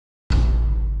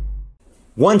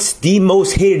once the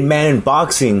most hated man in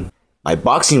boxing by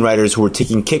boxing writers who were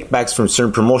taking kickbacks from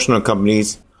certain promotional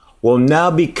companies, will now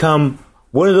become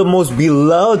one of the most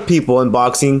beloved people in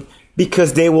boxing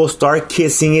because they will start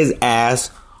kissing his ass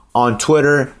on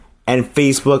Twitter and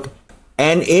Facebook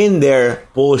and in their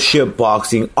bullshit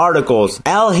boxing articles.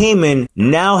 Al Haymon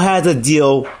now has a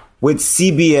deal with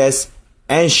CBS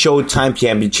and Showtime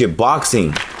Championship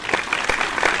Boxing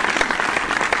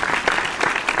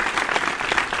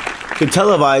to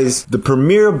televise the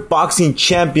premier boxing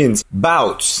champions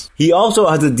bouts. He also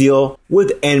has a deal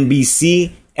with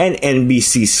NBC and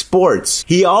NBC Sports.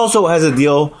 He also has a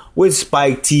deal with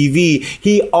Spike TV.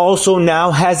 He also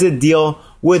now has a deal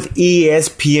with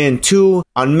ESPN2.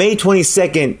 On May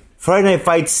 22nd, Friday Night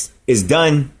Fights is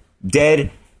done,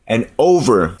 dead, and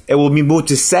over. It will be moved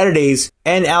to Saturdays,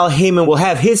 and Al Haymon will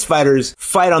have his fighters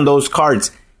fight on those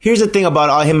cards. Here's the thing about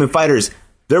Al Haymon fighters.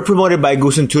 They're promoted by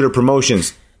Goose and Tudor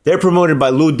Promotions. They're promoted by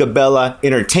Lou DiBella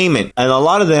Entertainment, and a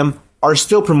lot of them are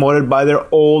still promoted by their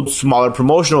old, smaller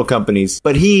promotional companies.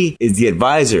 But he is the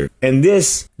advisor. And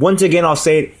this, once again, I'll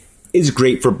say it, is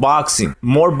great for boxing.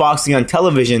 More boxing on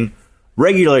television,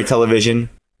 regular television,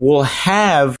 will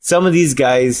have some of these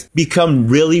guys become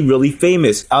really, really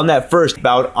famous. On that first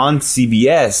bout on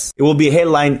CBS, it will be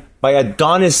headlined by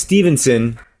Adonis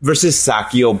Stevenson versus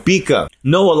Sakio Bika.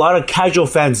 No, a lot of casual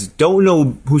fans don't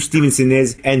know who Stevenson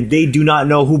is, and they do not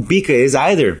know who Bika is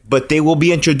either. But they will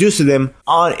be introduced to them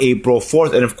on April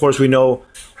 4th. And of course, we know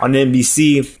on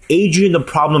NBC, Adrian the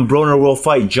Problem Broner will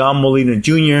fight John Molina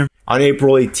Jr. On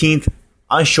April 18th.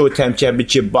 On Showtime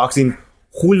Championship Boxing,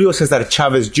 Julio Cesar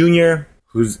Chavez Jr.,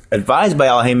 who's advised by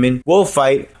Al Haymon, will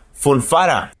fight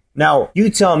Fonfara. Now, you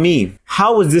tell me,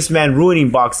 how is this man ruining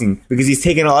boxing? Because he's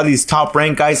taking a lot of these top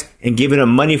ranked guys and giving them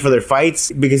money for their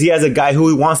fights? Because he has a guy who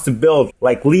he wants to build,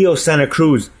 like Leo Santa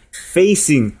Cruz,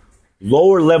 facing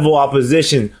lower level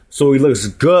opposition so he looks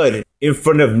good in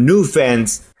front of new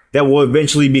fans that will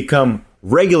eventually become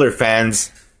regular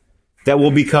fans, that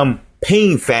will become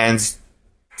paying fans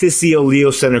to see a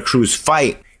Leo Santa Cruz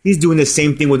fight. He's doing the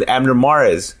same thing with Abner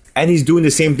Mares. And he's doing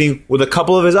the same thing with a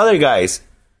couple of his other guys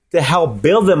to help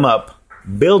build them up,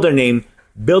 build their name,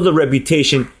 build a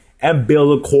reputation, and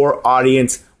build a core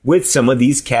audience with some of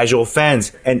these casual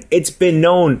fans. And it's been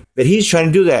known that he's trying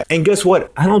to do that. And guess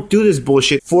what? I don't do this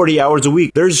bullshit 40 hours a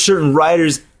week. There's certain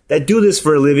writers that do this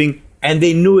for a living, and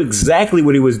they knew exactly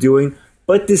what he was doing,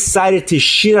 but decided to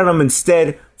shit on him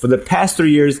instead for the past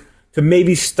 3 years to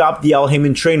maybe stop the Al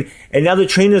Haymon train. And now the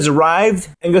train has arrived,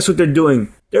 and guess what they're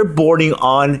doing? They're boarding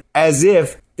on as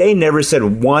if they never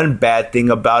said one bad thing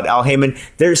about Al Haymon.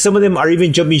 Some of them are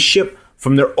even jumping ship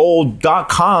from their old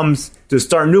 .coms to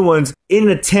start new ones in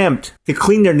an attempt to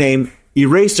clean their name,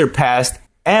 erase their past,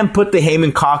 and put the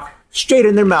Haymon cock straight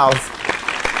in their mouth.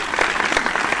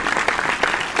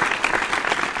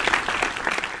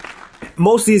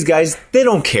 Most of these guys, they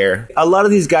don't care. A lot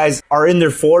of these guys are in their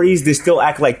 40s. They still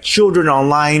act like children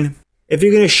online. If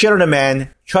you're going to shit on a man,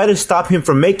 try to stop him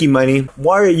from making money.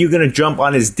 Why are you going to jump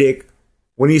on his dick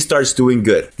when he starts doing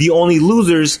good? The only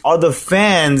losers are the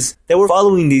fans that were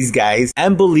following these guys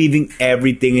and believing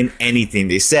everything and anything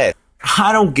they said.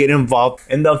 I don't get involved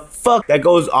in the fuck that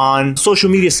goes on social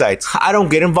media sites. I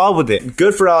don't get involved with it.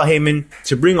 Good for Al Haymon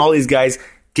to bring all these guys,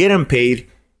 get them paid,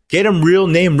 get them real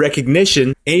name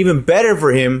recognition, and even better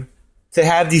for him to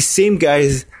have these same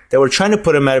guys that were trying to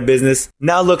put him out of business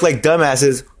now look like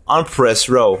dumbasses on press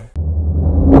row.